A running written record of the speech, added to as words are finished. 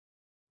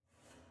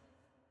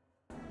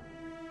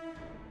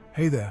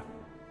Hey there.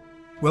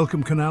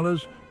 Welcome,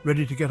 canalers,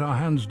 ready to get our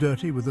hands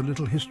dirty with a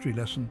little history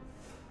lesson.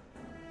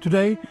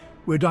 Today,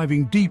 we're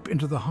diving deep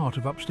into the heart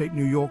of upstate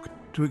New York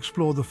to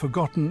explore the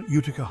forgotten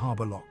Utica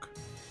Harbor Lock.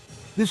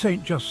 This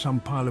ain't just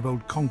some pile of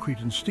old concrete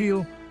and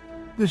steel.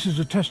 This is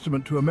a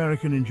testament to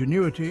American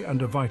ingenuity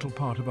and a vital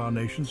part of our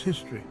nation's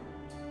history.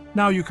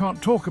 Now, you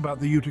can't talk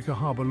about the Utica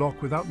Harbor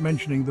Lock without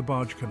mentioning the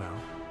Barge Canal.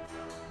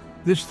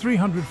 This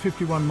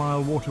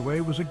 351-mile waterway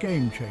was a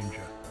game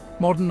changer,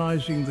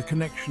 modernizing the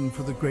connection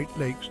for the Great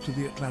Lakes to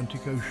the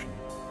Atlantic Ocean.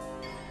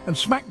 And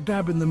smack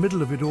dab in the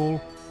middle of it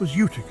all was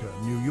Utica,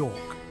 New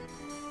York.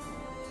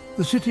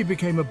 The city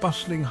became a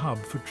bustling hub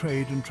for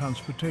trade and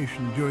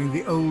transportation during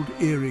the old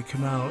Erie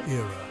Canal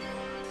era.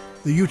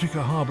 The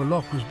Utica Harbor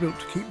Lock was built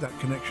to keep that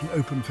connection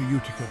open for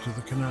Utica to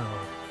the canal.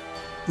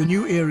 The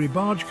new Erie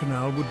Barge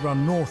Canal would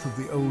run north of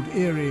the old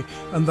Erie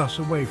and thus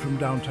away from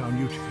downtown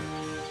Utica.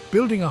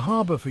 Building a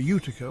harbor for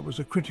Utica was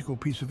a critical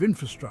piece of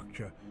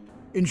infrastructure,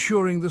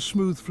 ensuring the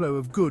smooth flow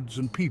of goods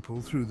and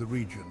people through the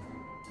region.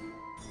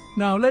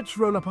 Now let's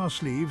roll up our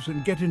sleeves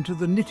and get into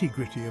the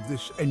nitty-gritty of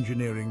this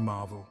engineering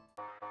marvel.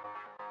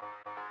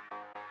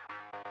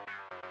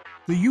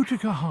 The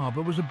Utica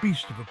Harbor was a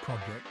beast of a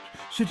project.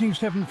 Sitting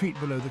 7 feet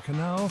below the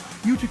canal,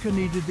 Utica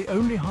needed the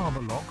only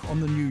harbor lock on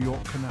the New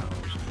York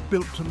canals,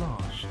 built to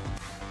last.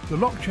 The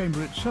lock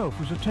chamber itself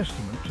was a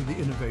testament to the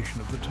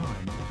innovation of the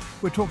time.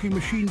 We're talking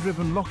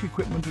machine-driven lock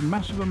equipment and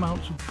massive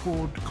amounts of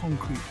poured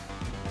concrete.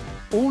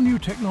 All new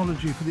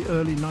technology for the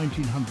early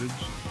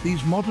 1900s,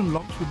 these modern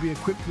locks would be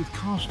equipped with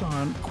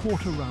cast-iron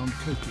quarter-round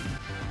coating.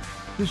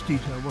 This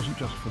detail wasn't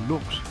just for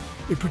looks.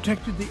 It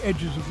protected the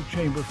edges of the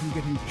chamber from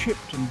getting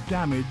chipped and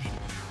damaged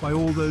by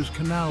all those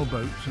canal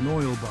boats and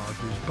oil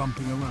barges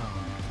bumping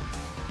around.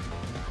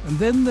 And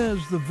then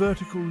there's the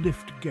vertical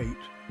lift gate.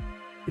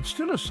 It's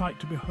still a sight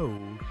to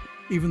behold,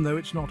 even though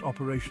it's not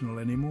operational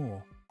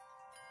anymore.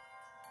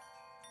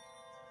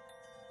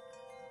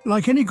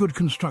 Like any good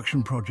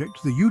construction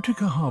project, the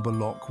Utica Harbor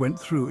Lock went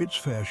through its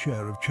fair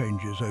share of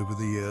changes over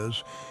the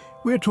years.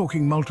 We're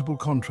talking multiple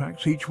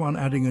contracts, each one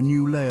adding a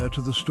new layer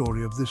to the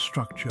story of this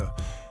structure.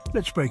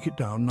 Let's break it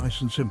down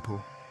nice and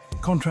simple.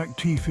 Contract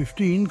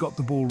T15 got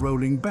the ball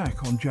rolling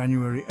back on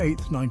January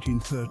 8,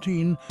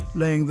 1913,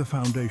 laying the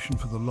foundation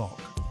for the lock.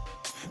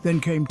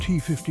 Then came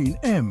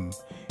T15M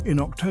in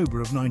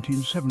October of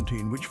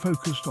 1917, which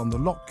focused on the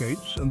lock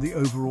gates and the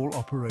overall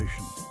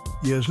operation.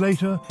 Years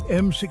later,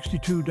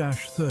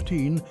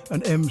 M62-13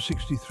 and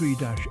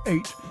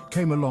M63-8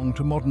 came along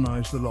to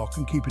modernize the lock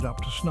and keep it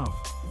up to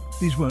snuff.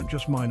 These weren't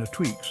just minor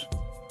tweaks.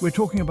 We're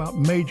talking about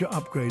major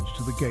upgrades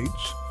to the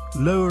gates,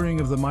 lowering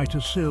of the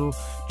mitre sill,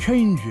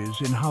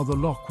 changes in how the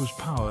lock was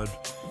powered,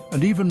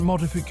 and even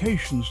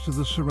modifications to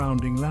the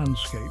surrounding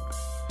landscape.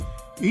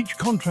 Each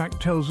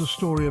contract tells a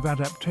story of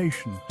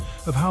adaptation,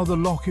 of how the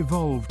lock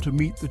evolved to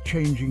meet the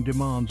changing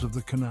demands of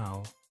the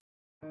canal.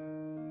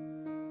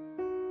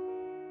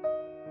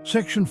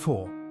 Section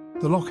 4.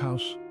 The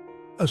Lockhouse,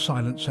 a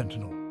silent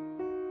sentinel.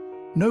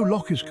 No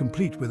lock is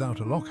complete without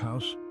a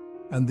lockhouse,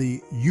 and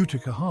the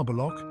Utica Harbor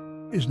Lock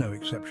is no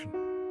exception.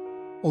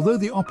 Although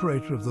the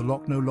operator of the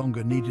lock no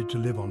longer needed to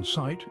live on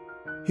site,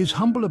 his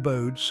humble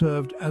abode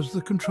served as the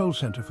control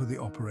center for the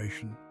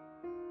operation.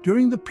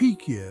 During the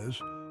peak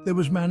years, there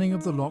was manning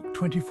of the lock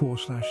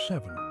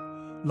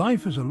 24/7.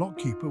 Life as a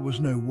lockkeeper was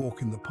no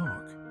walk in the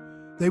park.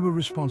 They were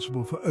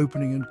responsible for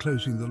opening and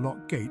closing the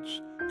lock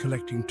gates,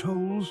 collecting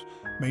tolls,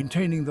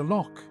 maintaining the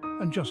lock,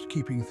 and just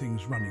keeping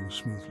things running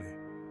smoothly.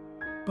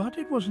 But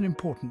it was an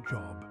important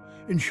job,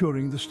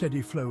 ensuring the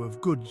steady flow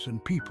of goods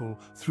and people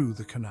through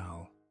the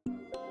canal.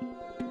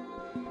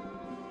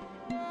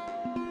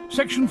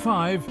 Section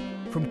 5,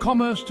 From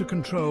Commerce to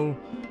Control,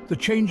 the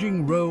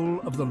changing role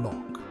of the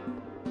lock.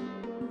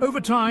 Over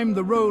time,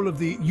 the role of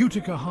the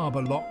Utica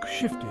Harbor Lock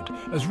shifted.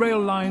 As rail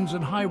lines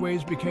and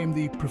highways became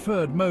the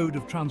preferred mode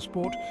of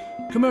transport,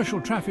 commercial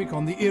traffic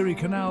on the Erie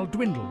Canal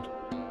dwindled.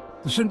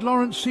 The St.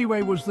 Lawrence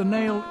Seaway was the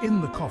nail in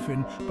the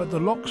coffin, but the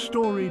lock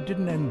story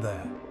didn't end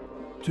there.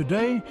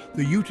 Today,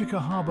 the Utica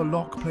Harbor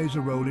Lock plays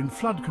a role in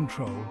flood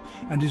control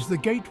and is the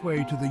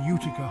gateway to the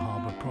Utica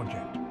Harbor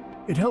project.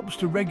 It helps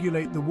to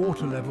regulate the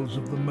water levels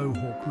of the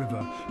Mohawk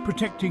River,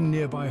 protecting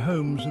nearby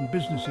homes and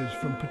businesses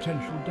from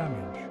potential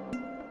damage.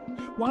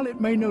 While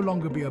it may no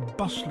longer be a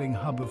bustling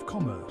hub of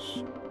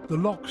commerce, the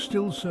lock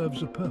still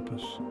serves a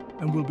purpose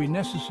and will be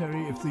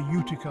necessary if the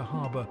Utica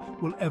Harbor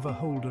will ever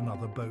hold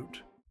another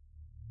boat.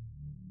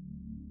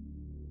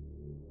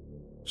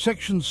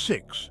 Section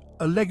 6.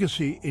 A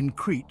Legacy in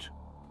Crete.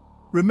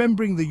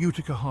 Remembering the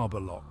Utica Harbor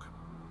Lock.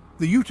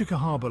 The Utica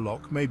Harbor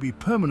Lock may be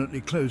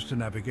permanently closed to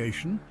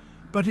navigation,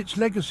 but its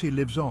legacy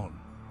lives on.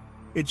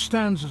 It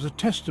stands as a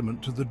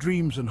testament to the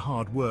dreams and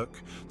hard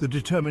work, the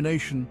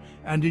determination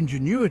and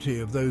ingenuity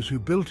of those who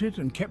built it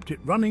and kept it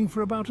running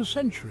for about a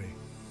century.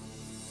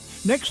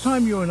 Next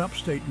time you're in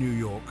upstate New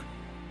York,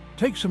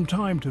 take some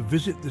time to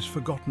visit this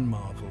forgotten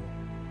marvel.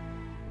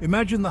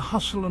 Imagine the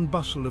hustle and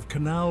bustle of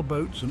canal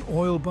boats and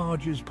oil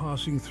barges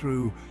passing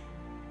through,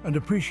 and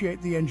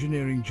appreciate the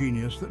engineering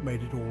genius that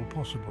made it all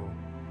possible.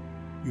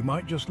 you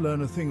might just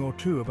learn a thing or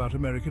two about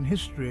American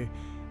history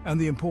and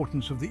the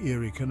importance of the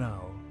Erie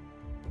Canal.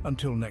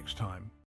 Until next time.